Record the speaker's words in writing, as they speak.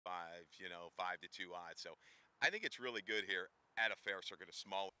you know, 5-2 odds. So I think it's really good here at a fair circuit, a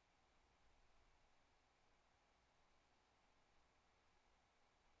small.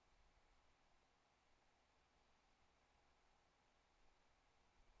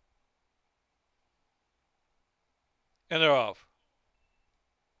 And they're off.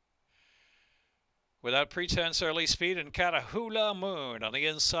 Without pretense, early speed, and Catahoula Moon on the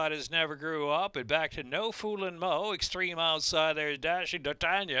inside as Never Grew Up, and back to No Foolin' Mo. Extreme outside there's Dashing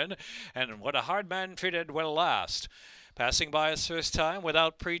D'Artagnan, and What a Hard Man Fitted will last. Passing by his first time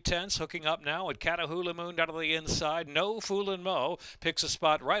without pretense, hooking up now with Catahoula Moon down to the inside. No Foolin' Mo picks a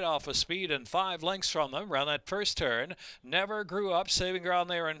spot right off of speed and 5 lengths from them around that first turn. Never Grew Up saving ground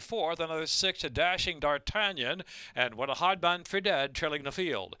there in fourth. Another 6 to Dashing D'Artagnan, and What a Hard Man for Dead trailing the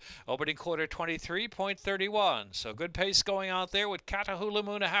field. Opening quarter 23.31. So good pace going out there with Catahoula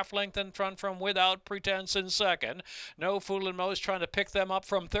Moon a half length in front from Without Pretense in second. No Foolin' Mo's trying to pick them up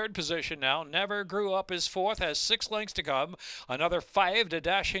from third position now. Never Grew Up is fourth, has 6 lengths to come. Another 5 to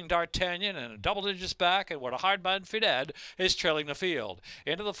Dashing D'Artagnan, and a double digits back, and What a Hard Man for Dead is trailing the field.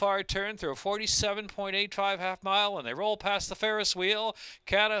 Into the far turn through a 47.85 half mile, and they roll past the Ferris wheel.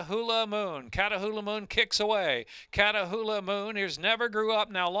 Catahoula Moon. Catahoula Moon kicks away. Catahoula Moon. Here's Never Grew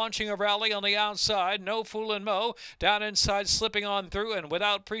Up now launching a rally on the outside. No Foolin' Mo down inside slipping on through, and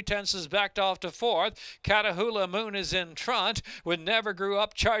Without Pretenses backed off to fourth. Catahoula Moon is in front with Never Grew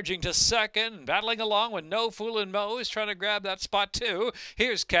Up charging to second. Battling along with No Foolin' Mo is trying to grab that spot too.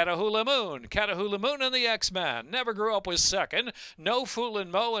 Here's Catahoula Moon. Catahoula Moon and the X-Man. Never Grew Up was second. No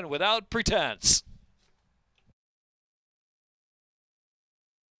Foolin' Mo and Without Pretense.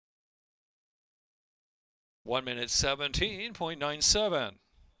 One minute 17.97.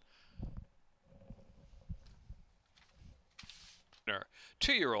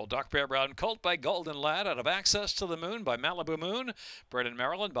 2-year-old Dark Bear Brown Colt by Golden Lad out of Access to the Moon by Malibu Moon. Bred in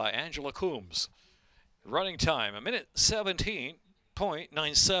Maryland by Angela Coombs. Running time, a minute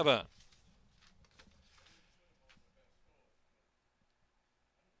 17.97.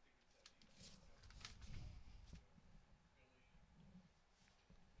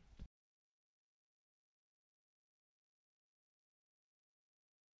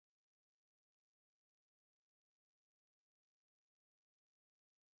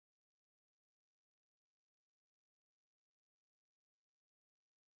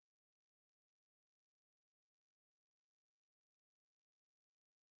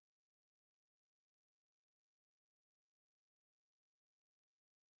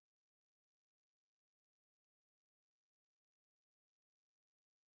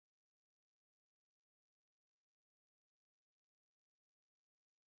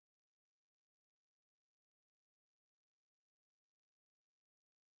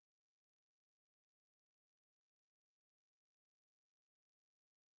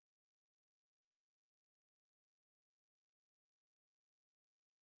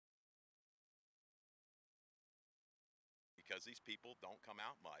 Because these people don't come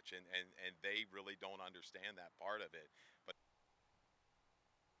out much, and they really don't understand that part of it. But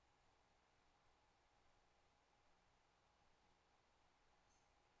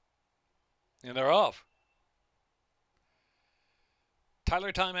And they're off.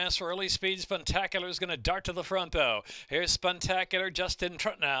 Tyler Time asks for early speed. Spuntacular is going to dart to the front, though. Here's Spuntacular just in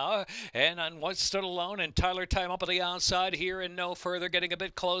front now. And on What Stood Alone, and Tyler Time up on the outside here and no further, getting a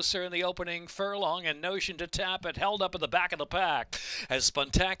bit closer in the opening furlong, and Notion to Tap it held up at the back of the pack as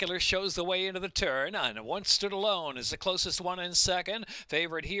Spuntacular shows the way into the turn. And What Stood Alone is the closest one in second.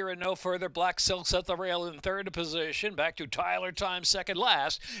 Favorite here and no further. Black Silks at the rail in third position. Back to Tyler Time second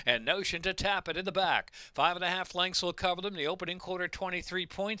last, and Notion to Tap it in the back. 5.5 lengths will cover them. The opening quarter 23.38.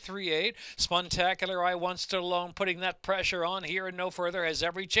 Spuntacular, I Once Stood Alone, putting that pressure on here and no further, has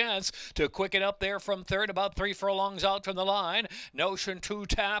every chance to quicken up there from third, about 3 furlongs out from the line. Notion to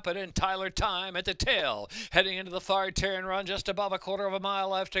Tap it, and Tyler Time at the tail, heading into the far turn run, just above a quarter of a mile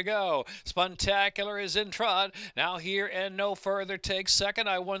left to go. Spuntacular is in front. Now here and no further takes second.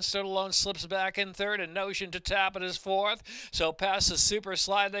 I Once Stood Alone slips back in third, and Notion to Tap it is fourth. So past the super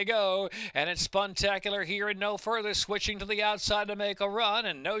slide they go, and it's Spuntacular here and no further, switching to the outside to make a run,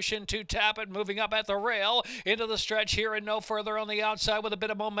 and Notion to Tap it moving up at the rail into the stretch here and no further on the outside with a bit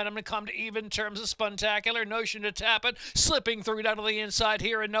of momentum to come to even terms of Spuntacular. Notion to Tap it slipping through down to the inside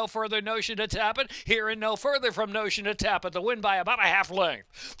here and no further. Notion to Tap it here and no further from Notion to Tap it. The win by about a half length.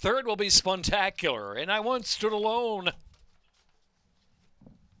 Third will be Spuntacular, and I Once Stood Alone.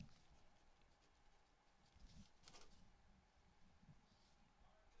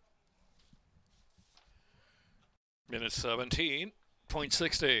 Minute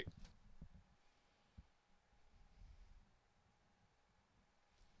 17.60.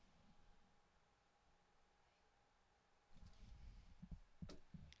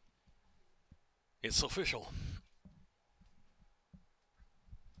 It's official.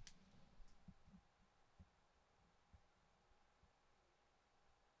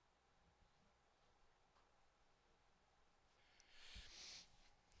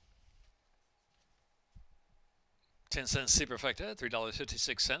 $0.10 superfecta,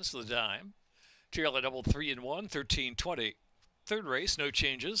 $3.56 to the dime. Trailer double 3 and 1, 13.20. Third race, no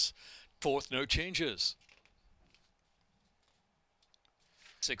changes. Fourth, no changes.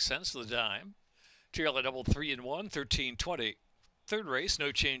 6 cents to the dime. Trailer double 3 and 1, 13.20. Third race,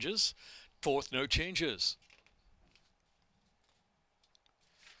 no changes. Fourth, no changes.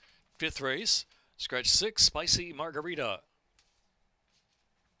 Fifth race, scratch 6, spicy margarita.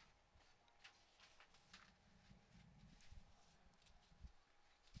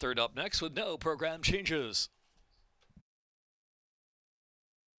 Third up next with no program changes.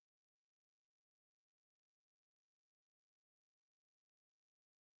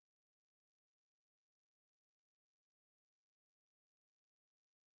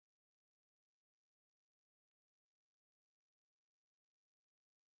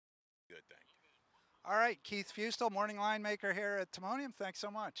 Good thing. All right, Keith Fustel, morning line maker here at Timonium. Thanks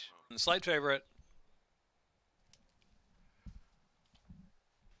so much. Slight favorite.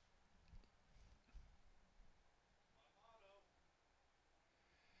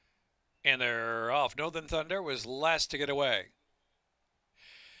 And they're off. Northern Thunder was last to get away.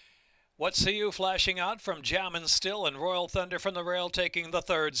 What see you flashing out from Jammin' Still and Royal Thunder from the rail taking the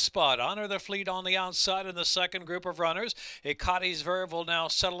third spot. Honor the Fleet on the outside in the second group of runners. Ecati's Verve will now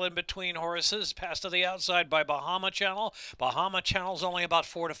settle in between horses. Passed to the outside by Bahama Channel. Bahama Channel's only about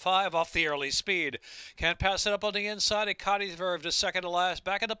 4 to 5 off the early speed. Can't pass it up on the inside. Ecati's Verve to second to last.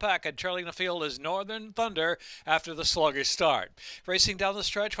 Back in the pack and trailing the field is Northern Thunder after the sluggish start. Racing down the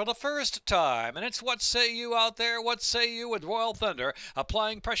stretch for the first time. And it's What Say You out there. What Say You with Royal Thunder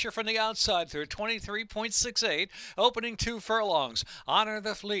applying pressure from the outside through 23.68, opening 2 furlongs. Honor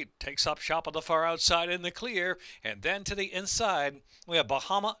the Fleet takes up shop on the far outside in the clear, and then to the inside we have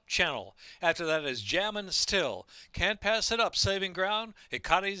Bahama Channel. After that is Jammin' Still. Can't Pass It Up, saving ground.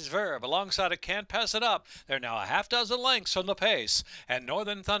 Ecati's Verve alongside of Can't Pass It Up. They're now a half dozen lengths from the pace, and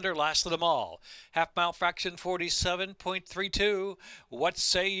Northern Thunder last of them all. Half mile fraction 47.32. What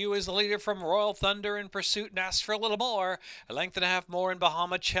Say You is the leader from Royal Thunder in pursuit and asks for a little more. A length and a half more in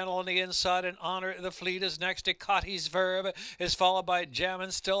Bahama Channel on the inside, and Honor the Fleet is next. Ecati's Verve is followed by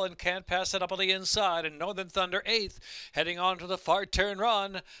Jammin' Still and Can't Pass It Up on the inside, and Northern Thunder 8th, heading on to the far turn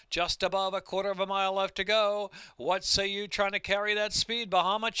run. Just above a quarter of a mile left to go. What Say You trying to carry that speed?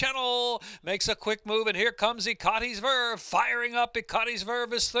 Bahama Channel makes a quick move, and here comes Ecati's Verve firing up. Ecati's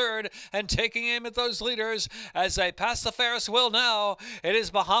Verve is third and taking aim at those leaders as they pass the Ferris wheel now. It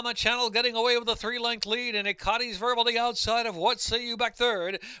is Bahama Channel getting away with a 3-length lead, and Ecati's Verve on the outside of What Say You back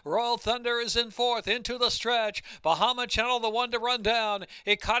third. Royal Thunder is in fourth into the stretch. Bahama Channel the one to run down.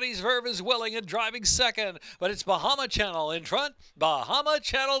 Ecati's Verve is willing and driving second, but it's Bahama Channel in front. Bahama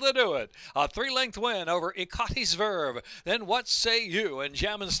Channel to do it. A 3-length win over Ecati's Verve. Then What Say You and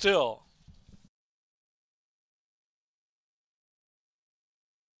Jammin' Still.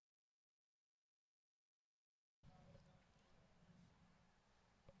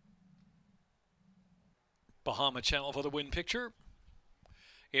 Bahama Channel for the win picture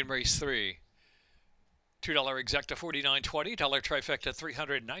in race 3. $2 exacta $49.20, dollar trifecta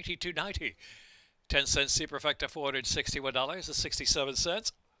 $392.90, 10-cent superfecta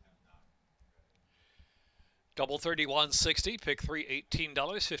 $461.67, double 31.60, pick 3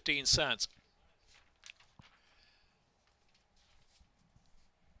 $18.15.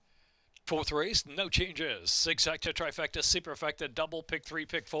 Fourth race, no changes. Exacta, trifecta, superfecta, double, pick 3,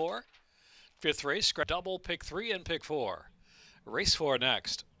 pick 4. Fifth race, double, pick 3, and pick 4. Race 4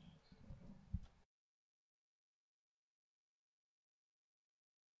 next.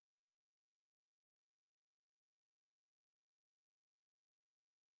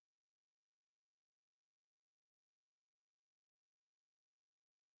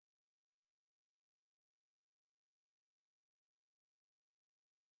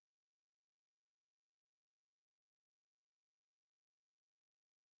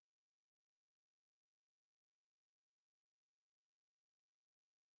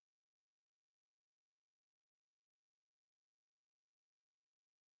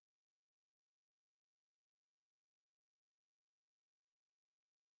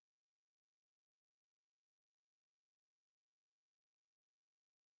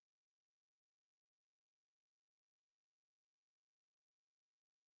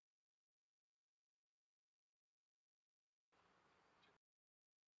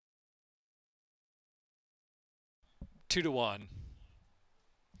 Two to one.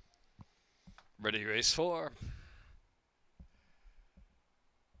 Ready, race 4.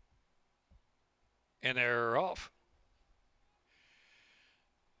 And they're off.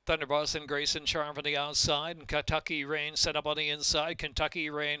 Thunderboss and Grayson Charm from the outside, and Kentucky Rain set up on the inside. Kentucky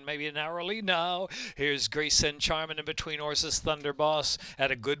Rain maybe an hour lead now. Here's Grayson Charm, and in between horses Thunderboss at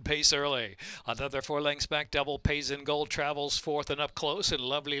a good pace early. Another 4 lengths back, Double Pays in Gold travels fourth and up close, and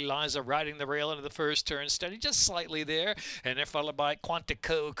Lovely Liza riding the rail into the first turn, steady just slightly there, and they're followed by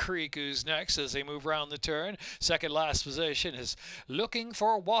Quantico Creek, who's next as they move around the turn. Second last position is Looking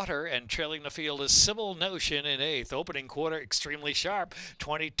for Water, and trailing the field is Civil Notion in 8th. Opening quarter extremely sharp,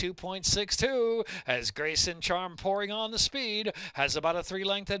 22.62 as Grayson Charm pouring on the speed has about a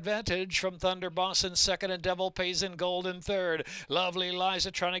 3-length advantage from Thunderboss in second and Devil Pays in Gold in third. Lovely Liza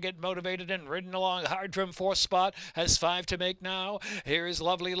trying to get motivated and ridden along hard from 4th spot, has 5 to make now. Here is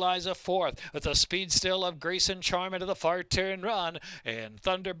Lovely Liza 4th with the speed still of Grayson Charm into the far turn run, and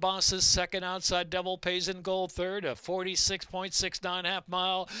Thunderboss is second outside Devil Pays in Gold third, a 46.69 half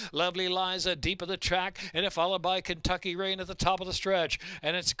mile. Lovely Liza deep of the track, and it followed by Kentucky Rain at the top of the stretch,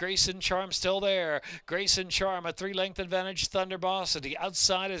 and it's Grayson Charm still there. Grayson Charm a 3-length advantage. Thunderboss at the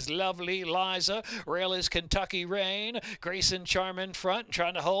outside is Lovely Liza. Rail is Kentucky Rain. Grayson Charm in front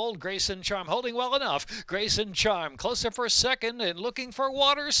trying to hold. Grayson Charm holding well enough. Grayson Charm closer for second and Looking for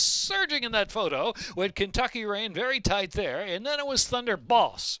Water surging in that photo with Kentucky Rain very tight there, and then it was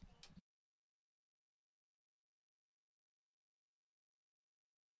Thunderboss.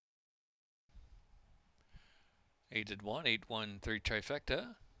 8-1, 8-1-3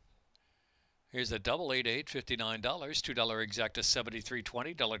 trifecta. Here's a double 8-8, $59, $2 exacta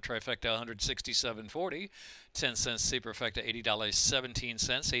 $73.20, dollar trifecta $167.40, 10 cents superfecta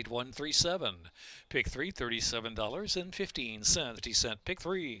 $80.17, 8-1-3-7. Pick 3 $37.15, 50-cent pick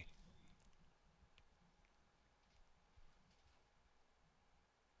 3.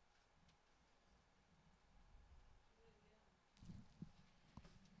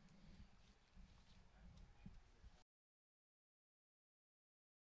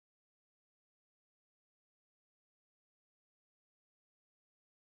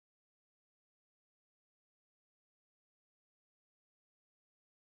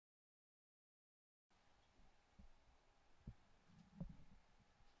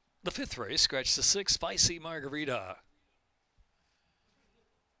 The 5th race, scratch the 6, Spicy Margarita.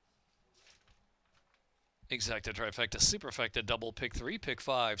 Exacta trifecta superfecta double pick 3, pick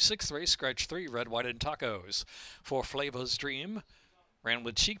 5. 6th race, scratch 3, Red, White, and Tacos. For Flavo's Dream, ran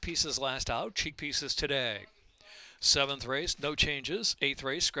with cheek pieces last out, cheek pieces today. 7th race, no changes. 8th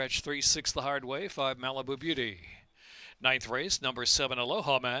race, scratch 3, 6 the hard way, 5 Malibu Beauty. 9th race, number 7,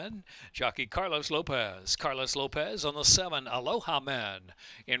 Aloha Man, jockey Carlos Lopez. Carlos Lopez on the 7, Aloha Man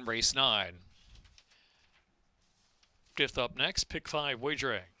in race 9. 5th up next, pick 5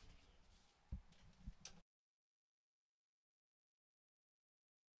 wagering.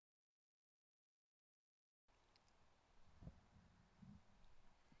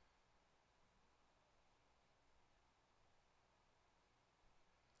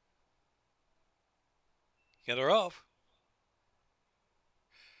 Get her off.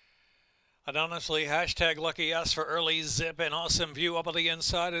 Anonymously, hashtag Lucky Yes for early zip, and Awesome View up on the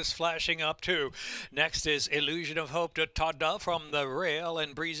inside is flashing up too. Next is Illusion of Hope to Tada from the rail,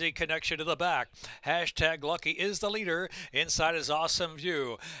 and Breezy Connection to the back. Hashtag Lucky is the leader. Inside is Awesome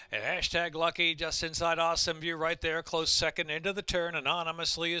View. And hashtag Lucky just inside Awesome View right there, close second into the turn.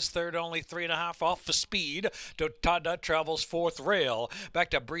 Anonymously is third, only 3.5 off the speed. Tada travels 4th rail.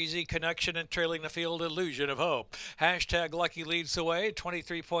 Back to Breezy Connection and trailing the field, Illusion of Hope. Hashtag Lucky leads the way,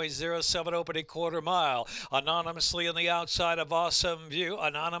 23.07 opening quarter mile. Anonymously on the outside of Awesome View.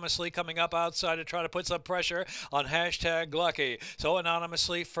 Anonymously coming up outside to try to put some pressure on hashtag Lucky. So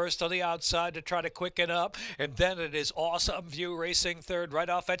Anonymously first on the outside to try to quicken up. And then it is Awesome View racing third right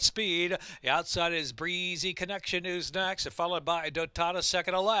off at speed. The outside is Breezy Connection, who's next, followed by Dotada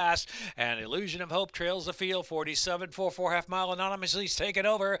second to last. And Illusion of Hope trails the field. 47.44 half mile. Anonymously's taken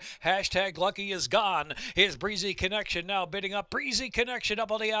over. Hashtag Lucky is gone. Here's Breezy Connection now bidding up. Breezy Connection up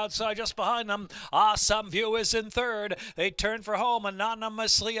on the outside just behind them. Awesome View is in third. They turn for home.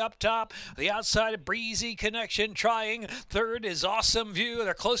 Anonymously up top. The outside Breezy Connection trying. Third is Awesome View.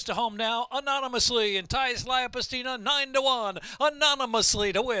 They're close to home now. Anonymously and ties Liapastina 9-1.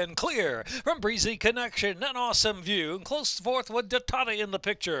 Anonymously to win. Clear from Breezy Connection and Awesome View. And close fourth with Datata in the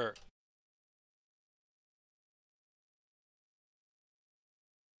picture.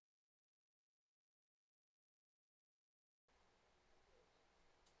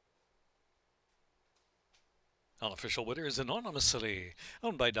 Unofficial winner is Anonymously,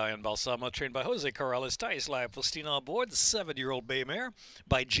 owned by Diane Balsamo, trained by Jose Corrales, Thais Live, Faustina on board, the 7-year-old bay mare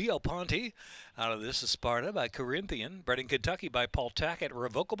by Gio Ponte. Out of This is Sparta by Corinthian, bred in Kentucky by Paul Tackett,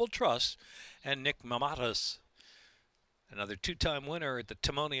 Revocable Trust, and Nick Mamatas. Another two-time winner at the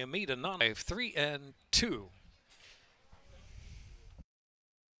Timonium meet, Anonymous 3 and 2.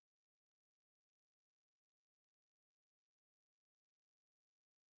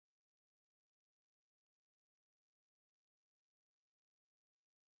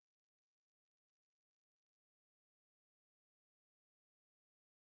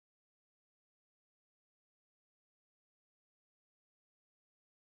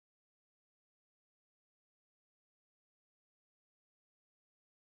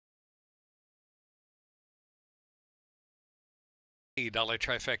 $8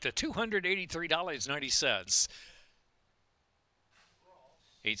 trifecta, $283.90.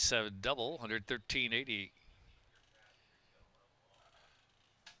 8-7 double, $113.80.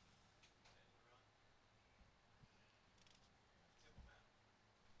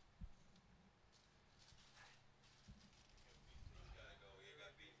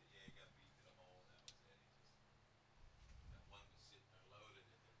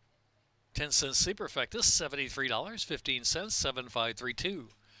 10-cent Superfecta, $73.15, 7532.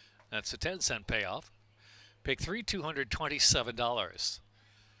 That's a 10-cent payoff. Pick 3, $227.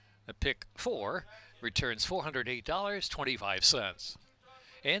 The pick 4 returns $408.25.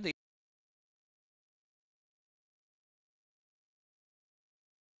 And the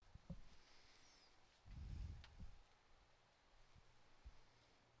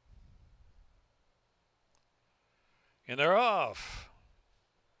they're off.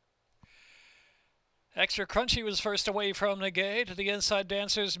 Extra Crunchy was first away from the gate. The inside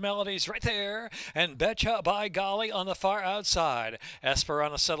Dancers Melody's right there. And Betcha by Golly on the far outside.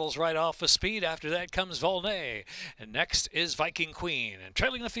 Esperana settles right off the speed. After that comes Volney. And next is Viking Queen. And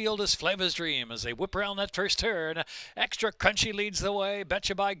trailing the field is Flava's Dream as they whip around that first turn. Extra Crunchy leads the way.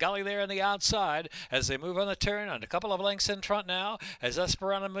 Betcha by Golly there on the outside as they move on the turn. And a couple of lengths in front now as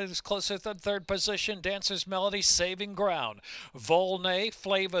Esperana moves closer to third position. Dancers Melody saving ground. Volney,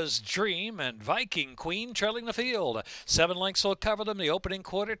 Flava's Dream, and Viking Queen trailing the field. 7 lengths will cover them. The opening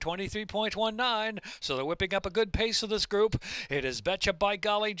quarter, 23.19. So they're whipping up a good pace of this group. It is Betcha by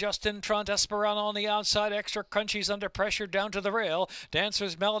Golly just in front. Esperana on the outside. Extra Crunchy's under pressure down to the rail.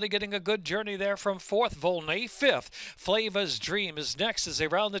 Dancer's Melody getting a good journey there from 4th. Volney 5th. Flava's Dream is next as they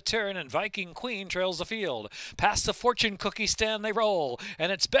round the turn, and Viking Queen trails the field. Past the fortune cookie stand they roll,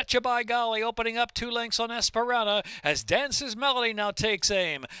 and it's Betcha by Golly opening up 2 lengths on Esperana as Dancer's Melody now takes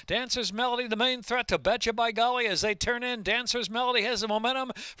aim. Dancer's Melody the main threat to Betcha by Golly as they turn in. Dancer's Melody has the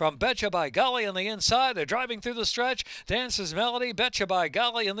momentum from Betcha by Golly on the inside. They're driving through the stretch. Dancer's Melody, Betcha by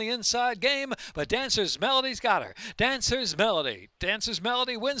Golly in the inside game, but Dancer's Melody's got her. Dancer's Melody. Dancer's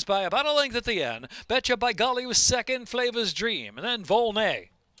Melody wins by about a length at the end. Betcha by Golly was second. Flava's Dream, and then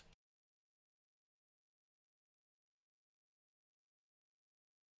Volney.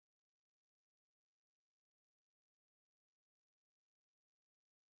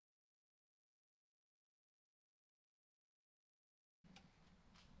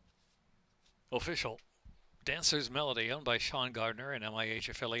 Official. Dancer's Melody, owned by Sean Gardner and MIH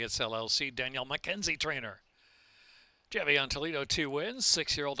Affiliates LLC, Daniel Mackenzie trainer. Javion Toledo 2 wins.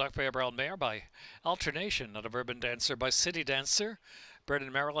 6-year-old Dark Bay Brown Mare by Alternation, not a Urban Dancer by City Dancer. Bred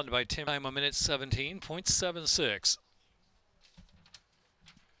in Maryland by Tim. Time a minute 17.76. $2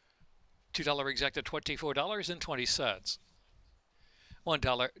 exacta, $24.20.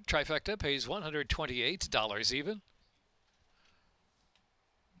 $1 trifecta pays $128 even.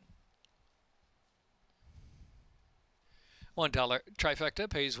 $1 trifecta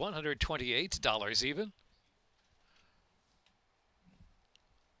pays $128 even.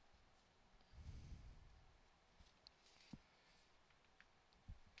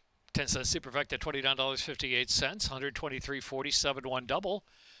 $0.10 Superfecta, $29.58, $123.47. One double,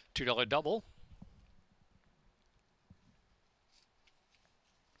 $2 double.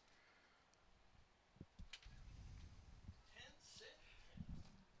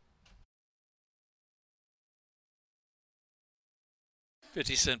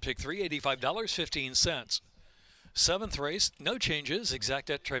 $0.50 pick 3, $85.15. 7th race, no changes.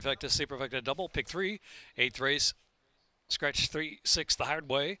 Exacta, trifecta, superfecta, double, pick 3. 8th race, scratch 3, 6 the hard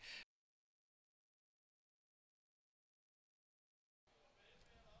way.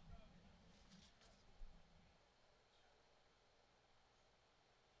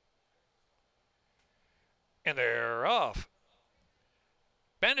 And they're off.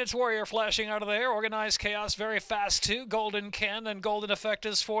 Bandits Warrior flashing out of there. Organized Chaos very fast too. Golden Ken and Golden Effect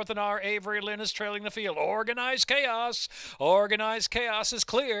is fourth, and our Avery Lynn is trailing the field. Organized Chaos. Organized Chaos is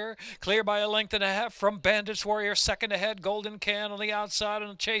clear. Clear by a length and a half from Bandits Warrior. Second ahead. Golden Ken on the outside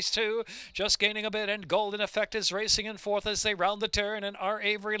and chase two. Just gaining a bit, and Golden Effect is racing in fourth as they round the turn, and our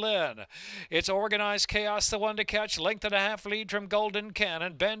Avery Lynn. It's Organized Chaos, the one to catch. Length and a half lead from Golden Ken,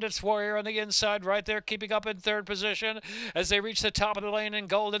 and Bandits Warrior on the inside right there, keeping up in third position as they reach the top of the lane,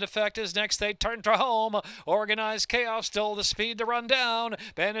 and Golden Effect is next. They turn to home. Organized Chaos still the speed to run down.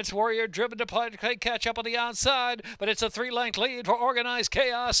 Bandits Warrior driven to play catch up on the outside, but it's a 3-length lead for Organized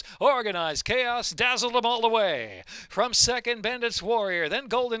Chaos. Organized Chaos dazzled them all the way. From second, Bandits Warrior. Then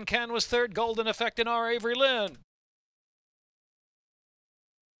Golden Ken was third. Golden Effect and our Avery Lynn.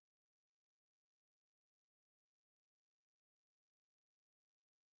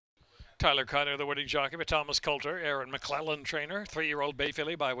 Tyler Connor, the winning jockey, by Thomas Coulter. Aaron McClellan, trainer. 3-year-old Bay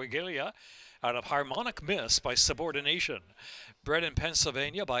Filly by Wigilia. Out of Harmonic Miss by Subordination. Bred in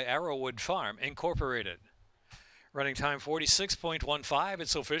Pennsylvania by Arrowwood Farm, Incorporated. Running time 46.15.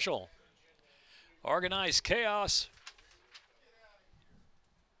 It's official. Organized Chaos.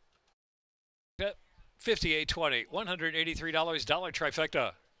 58.20. $183. Dollar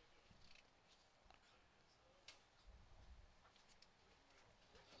trifecta.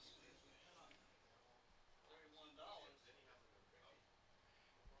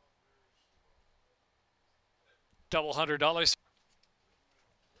 Double $100.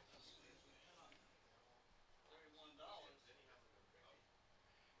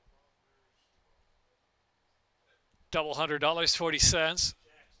 Double $100, 40 cents.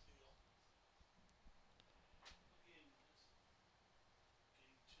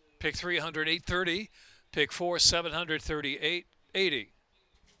 Pick 300, 830. Pick 4, 738, 80.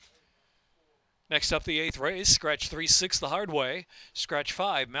 Next up, the 8th race. Scratch 3, 6 the hard way. Scratch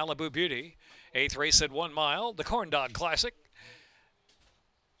 5, Malibu Beauty. 8th race at 1 mile, the Corn Dog Classic.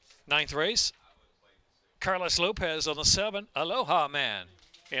 9th race, Carlos Lopez on the 7, Aloha Man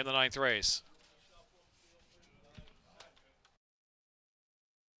in the 9th race.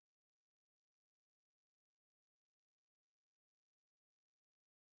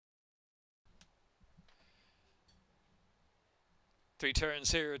 Three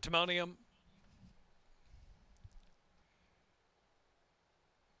turns here at Timonium.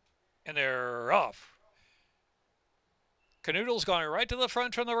 And they're off. Canoodle's going right to the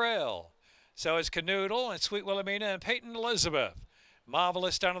front from the rail. So is Canoodle and Sweet Wilhelmina and Peyton Elizabeth.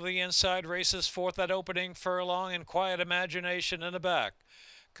 Marvelous down to the inside, races fourth that opening furlong, and Quiet Imagination in the back.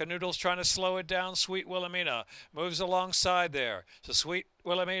 Canoodle's trying to slow it down. Sweet Wilhelmina moves alongside there. So Sweet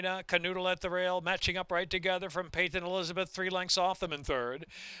Wilhelmina, Canoodle at the rail, matching up right together from Peyton Elizabeth, 3 lengths off them in third.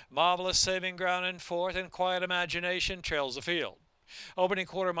 Marvelous saving ground in fourth, and Quiet Imagination trails the field. Opening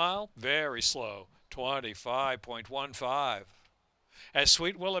quarter mile, very slow, 25.15. As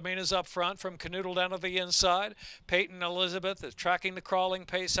Sweet Wilhelmina's up front from Canoodle down to the inside. Peyton Elizabeth is tracking the crawling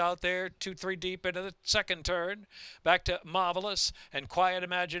pace out there, 2-3 deep into the second turn. Back to Marvelous, and Quiet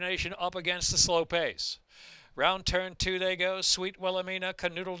Imagination up against the slow pace. Round turn 2 they go. Sweet Wilhelmina,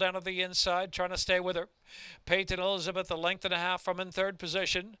 Canoodle down to the inside, trying to stay with her. Peyton Elizabeth a length and a half from in third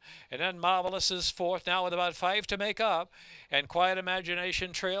position. And then Marvelous is fourth now with about 5 to make up. And Quiet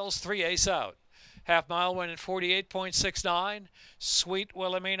Imagination trails 3 ace out. Half mile win at 48.69. Sweet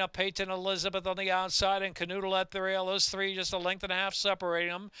Wilhelmina, Peyton Elizabeth on the outside, and Canoodle at the rail. Those three just a length and a half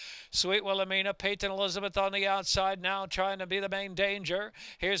separating them. Sweet Wilhelmina, Peyton Elizabeth on the outside now trying to be the main danger.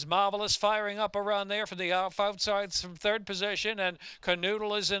 Here's Marvelous firing up around there from the outside from third position, and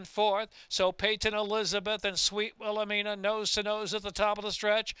Canoodle is in fourth. So Peyton Elizabeth and Sweet Wilhelmina nose to nose at the top of the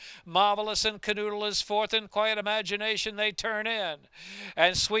stretch. Marvelous and Canoodle is fourth, and Quiet Imagination they turn in.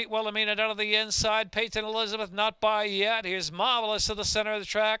 And Sweet Wilhelmina down to the inside. Peyton Elizabeth not by yet. Here's Marvelous to the center of the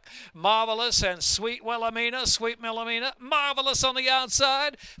track. Marvelous and Sweet Wilhelmina. Sweet Wilhelmina. Marvelous on the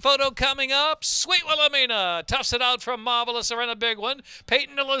outside. Photo coming up. Sweet Wilhelmina toughs it out from Marvelous. Are in a big one.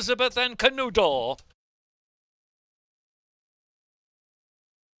 Peyton Elizabeth and Canoodle.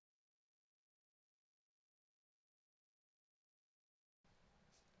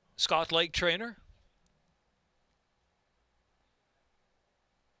 Scott Lake trainer.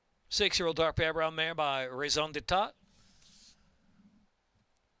 6-year-old dark bear brown mare by Raison d'Etat.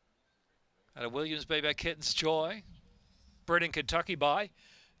 Out of Williams Bay by Kitten's Joy. Bred in Kentucky by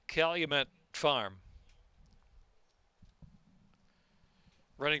Calumet Farm.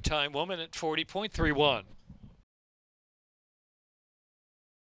 Running time 1 minute 40.31.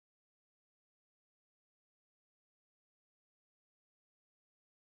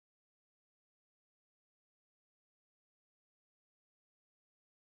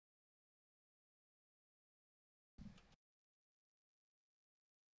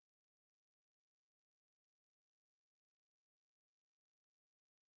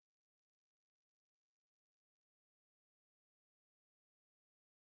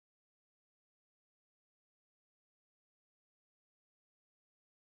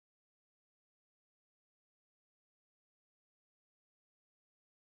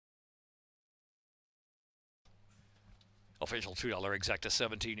 Official $2 exacta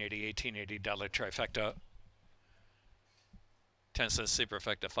 $17.80, $18.80 trifecta. 10-cent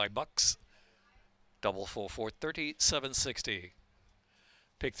superfecta $5. Double full $4.30, $7.60.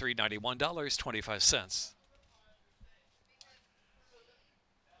 Pick three $91.25.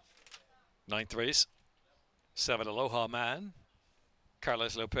 Ninth race, 7 Aloha Man,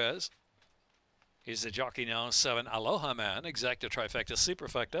 Carlos Lopez. He's the jockey now, 7 Aloha Man, exacta trifecta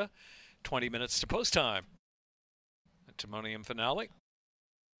superfecta, 20 minutes to post time. The Timonium finale.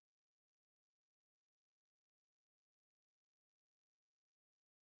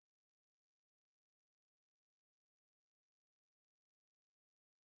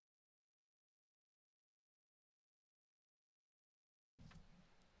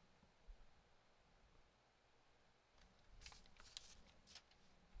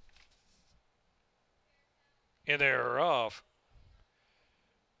 And they're off.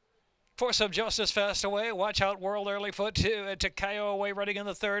 Force of Justice fast away. Watch out, World Early Foot to Takayo away running in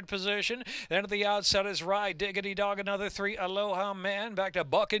the third position. Then to the outside is Ride Diggity Dog, another 3 Aloha Man. Back to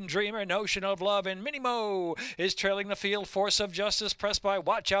Buck and Dreamer, Notion of Love, and Minimo is trailing the field. Force of Justice pressed by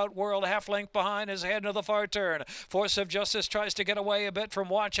Watch Out World, half length behind, is heading to the far turn. Force of Justice tries to get away a bit from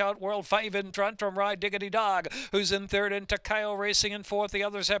Watch Out World, 5 in front from Ride Diggity Dog, who's in third, and Takayo racing in fourth. The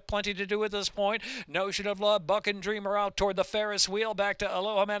others have plenty to do at this point. Notion of Love, Buck and Dreamer out toward the Ferris wheel. Back to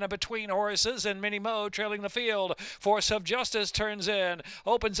Aloha Man between horses, and Minnie Mo trailing the field. Force of Justice turns in,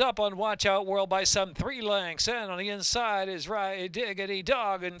 opens up on Watch Out World by some 3 lengths, and on the inside is Ride Diggity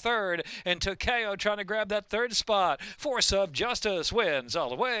Dog in third, and Takayo trying to grab that third spot. Force of Justice wins all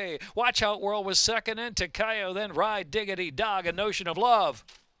the way. Watch Out World was second, and Takayo, then Ride Diggity Dog and Notion of Love.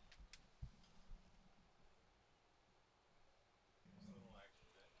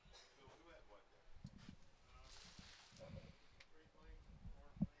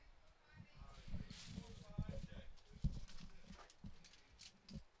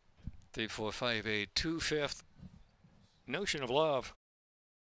 Three, four, five, eight, 2 fifth. Notion of Love.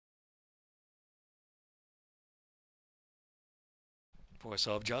 Force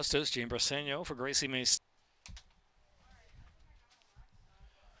of Justice, Jean Brasenio for Gracie Mace.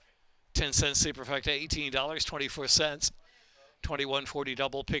 10-cent superfecta, $18.24. 21.40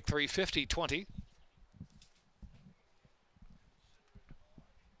 double, pick 3, 50, 20.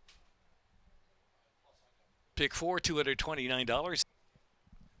 Pick 4, $229.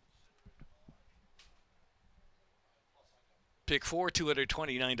 Pick 4,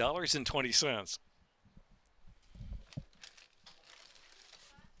 $229.20.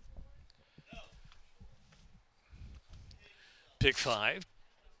 Pick 5,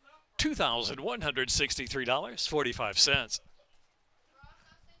 $2,163.45.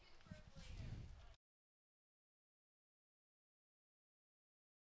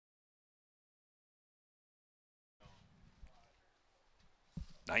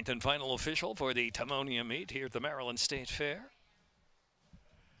 Ninth and final official for the Timonium meet here at the Maryland State Fair.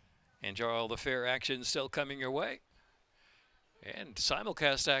 Enjoy all the fair action still coming your way. And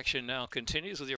simulcast action now continues with your